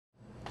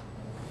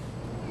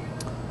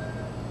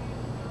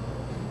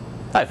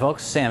Hi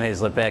folks, Sam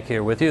Hazlett back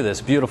here with you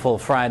this beautiful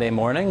Friday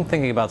morning,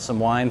 thinking about some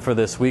wine for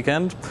this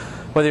weekend.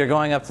 Whether you're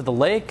going up to the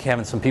lake,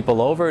 having some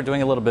people over,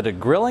 doing a little bit of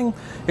grilling,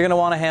 you're going to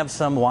want to have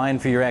some wine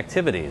for your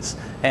activities.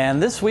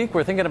 And this week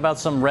we're thinking about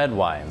some red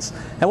wines.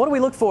 And what do we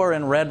look for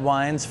in red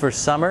wines for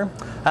summer?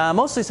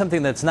 Mostly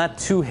something that's not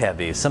too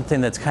heavy,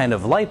 something that's kind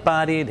of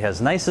light-bodied, has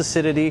nice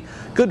acidity,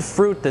 good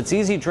fruit that's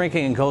easy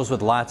drinking and goes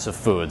with lots of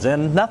foods.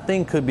 And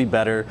nothing could be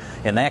better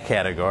in that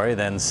category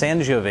than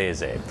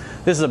Sangiovese.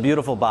 This is a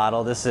beautiful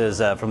bottle. This is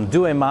from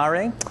Due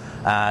Mare.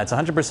 It's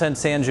 100%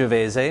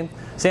 Sangiovese.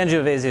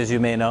 Sangiovese, as you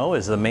may know,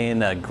 is the main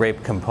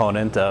grape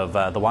component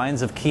of the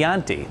wines of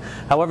Chianti.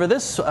 However,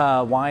 this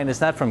wine is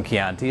not from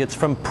Chianti, it's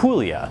from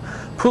Puglia.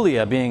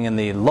 Puglia being in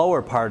the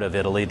lower part of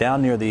Italy,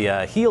 down near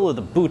the heel of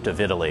the boot of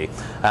Italy.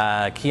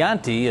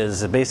 Chianti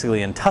is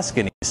basically in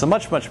Tuscany, so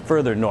much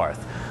further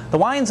north. The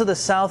wines of the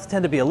south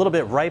tend to be a little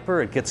bit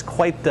riper. It gets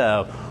quite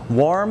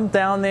warm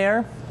down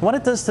there. What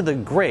it does to the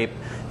grape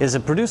is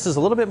it produces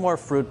a little bit more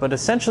fruit, but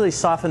essentially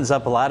softens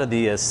up a lot of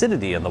the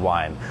acidity in the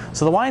wine.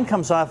 So the wine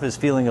comes off as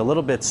feeling a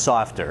little bit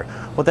softer.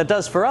 What that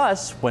does for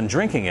us when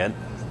drinking it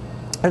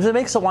is it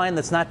makes a wine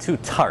that's not too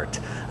tart,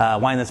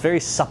 wine that's very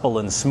supple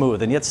and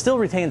smooth, and yet still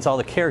retains all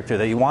the character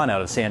that you want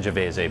out of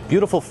Sangiovese.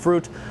 Beautiful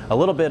fruit, a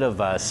little bit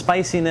of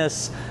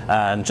spiciness,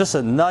 and just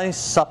a nice,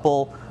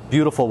 supple,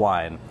 beautiful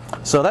wine.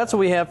 So that's what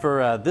we have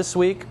for this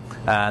week.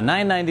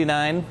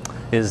 $9.99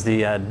 is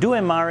the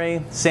Due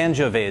Mare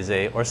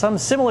Sangiovese, or some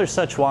similar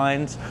such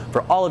wines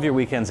for all of your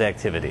weekend's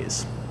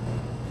activities.